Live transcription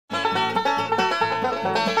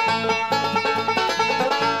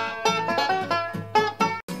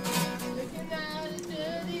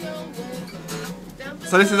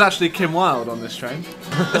So this is actually Kim Wilde on this train.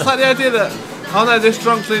 It's like the idea that, oh no, this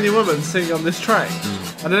drunk leaning woman singing on this train.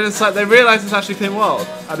 And then it's like they realise it's actually Kim Wilde.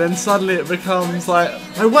 And then suddenly it becomes like,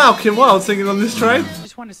 oh wow, Kim Wilde singing on this train. I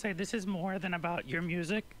just want to say this is more than about your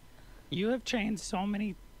music. You have changed so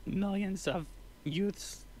many millions of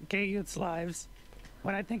gay youth's lives.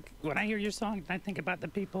 When I hear your song, I think about the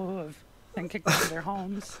people who have been kicked out of their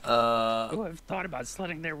homes, who have thought about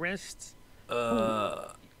slitting their wrists.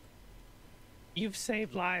 You've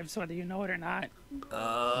saved lives, whether you know it or not.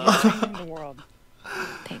 You're changing the world.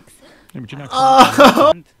 Thanks. Yeah, but you're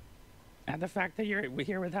not and the fact that you're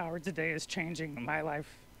here with Howard today is changing my life.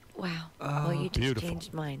 Wow. Well, you just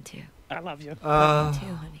changed mine too. I love you. Love you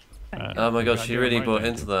too, honey. Oh my gosh, she really bought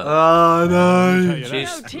into that. Oh no.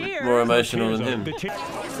 She's more emotional than him.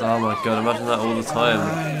 Oh my god, imagine that all the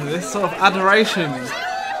time. This sort of adoration.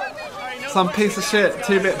 Some piece of shit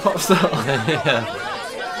 2-bit pop star. Yeah.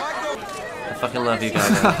 I fucking love you,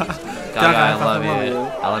 Gaga. Gaga, I love you.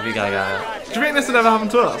 I love you, Gaga. Do you think this would ever happen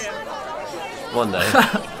to us? One day.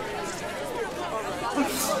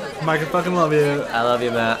 Mike, I fucking love you. I love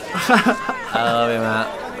you, Matt. I love you, Matt.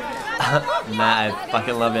 Matt, I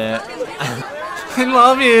fucking love you. I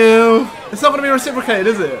love you. It's not going to be reciprocated,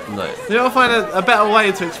 is it? No. You gotta find a better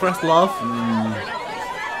way to express love.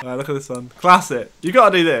 Alright, look at this one. Classic. You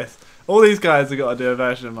gotta do this. All these guys have got to do a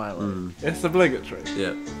version of my love. It's obligatory.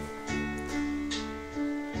 Yeah.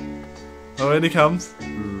 Oh, in he comes.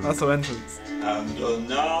 That's our entrance. Under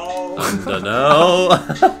now.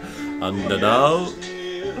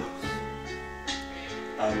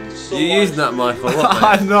 You're using that mic a lot, mate.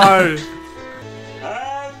 I know.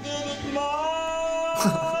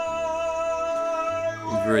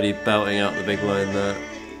 Really belting out the big line there.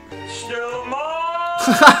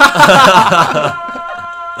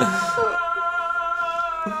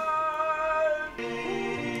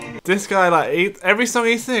 This guy, like, every song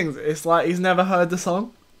he sings, it's like he's never heard the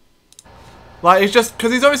song. Like, it's just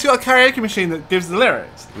because he's obviously got a karaoke machine that gives the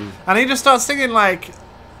lyrics, and he just starts singing like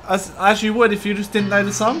as you would if you just didn't know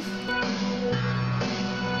the song.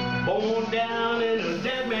 Born down in a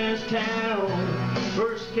dead man's town.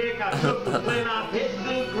 First kick I took was when I hit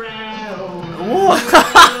the ground. What?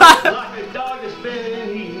 Like a dog that's been in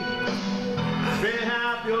heat. Spend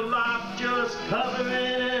half your life just covering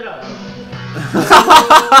it up.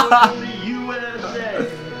 Oh, the USA.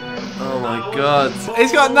 Oh my god.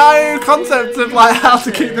 He's got no concept of like how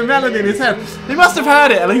to keep the melody in his head. He must have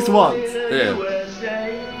heard it at least once. Yeah.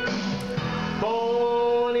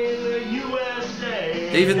 Born in the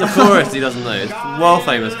USA. Even the chorus he doesn't know. It's a world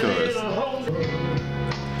famous chorus.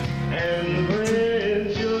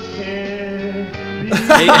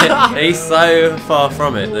 He's so far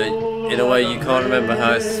from it that in a way you can't remember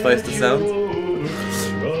how it's supposed to sound.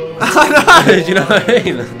 I know. Do you know what I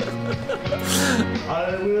mean?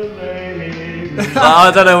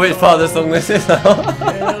 I don't know which part of the song this is now.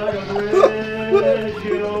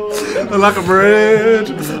 Like a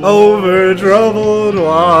bridge over troubled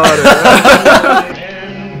water.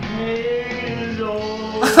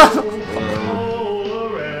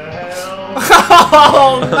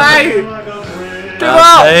 Oh, mate! Give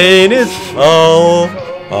up! Pain is all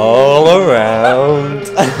around.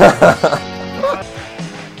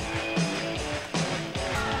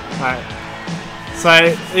 Right. So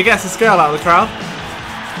he gets this girl out of the crowd,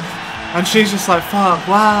 and she's just like, "Fuck,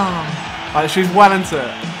 wow!" Like she's well into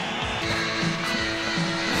it.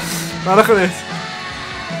 Now look at this.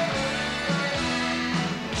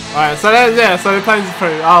 Alright, so then, yeah, so he plays it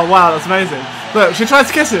through. Oh wow, that's amazing. Look, she tries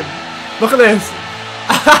to kiss him. Look at this.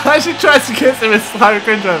 She tries to kiss him. It's so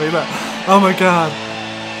cringeworthy. Look. Oh my god.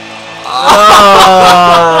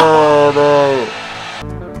 Oh no.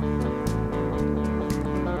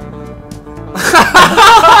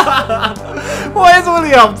 What is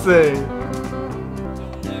Willie up to?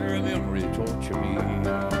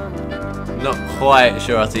 Not quite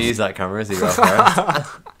sure how to use that camera, is he, Ralph Harris?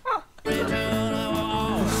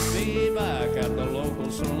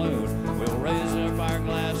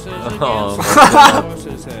 Oh,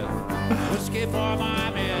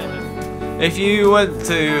 if you went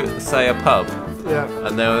to, say, a pub,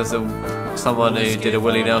 and there was someone who did a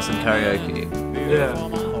Willie Nelson karaoke,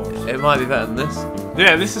 it might be better than this.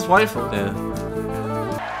 Yeah, this is wonderful. Yeah.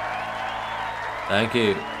 Thank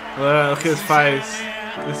you. Look at his face.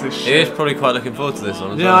 This is shit. He is probably quite looking forward to this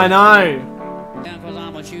one as well. Yeah, I know.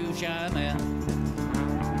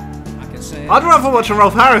 I'd rather watch a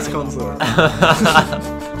Rolf Harris concert.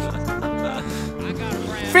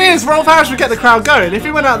 Thing is, Rolf Harris would get the crowd going. If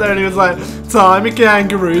he went out there and he was like, "Time a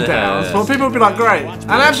kangaroo dance," well, people would be like, "Great."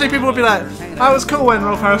 And actually, people would be like, "Oh, it was cool when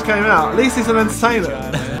Rolf Harris came out. At least he's an entertainer."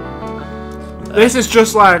 This is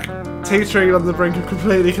just like teetering on the brink of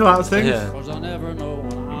completely collapsing. Yeah.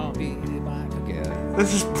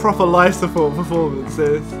 This is proper life support performance.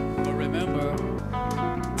 This.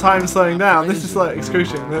 Time slowing down. This is like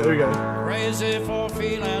excruciating. There we go. Crazy for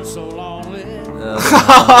feeling so lonely. No.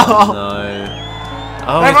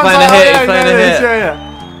 Oh, he's playing a hit. He's playing a hit. Yeah.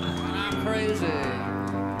 I'm crazy.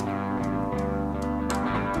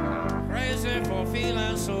 Crazy for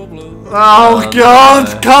feeling so blue. Oh God!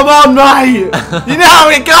 No. Come on, mate! You know how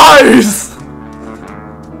it goes!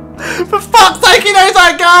 For fuck's sake, you know how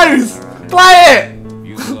it goes! Play it!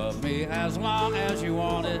 You love me as long as you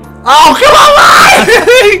want it. Oh, come on,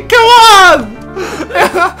 mate! Come on!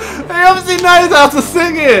 He obviously knows how to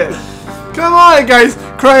sing it! Come on, it goes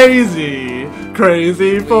crazy.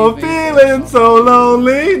 Crazy for feeling so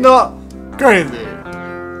lonely. Not crazy.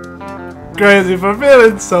 Crazy for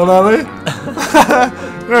feeling so lonely.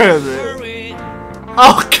 Crazy.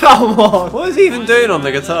 Oh, come on! What is he even doing on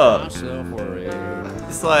the guitar?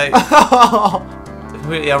 It's like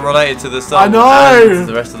completely unrelated to the song. I know. And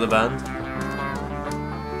the rest of the band.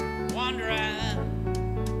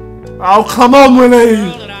 Oh, come on, Willie!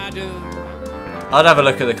 I'd have a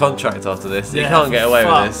look at the contract after this. You can't get away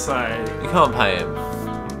with this. Sake. You can't pay him.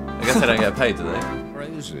 I guess they don't get paid, do they?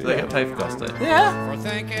 Do they get paid for Glastonbury? Yeah.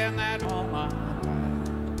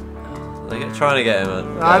 They get trying to get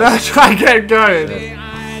him, man. I know, try and get him going.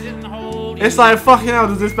 It's like, fucking hell,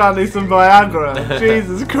 does this band need some Viagra?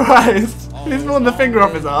 Jesus Christ. He's pulling the finger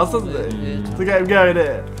off his ass, doesn't he? To get him going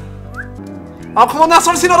here. Oh, come on, that's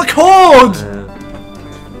obviously not a chord!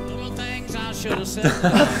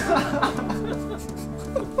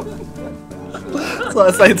 That's what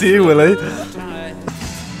I say to you, Willie.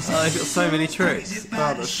 Oh, he's got so many tricks.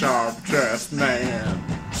 Not a sharp dressed man.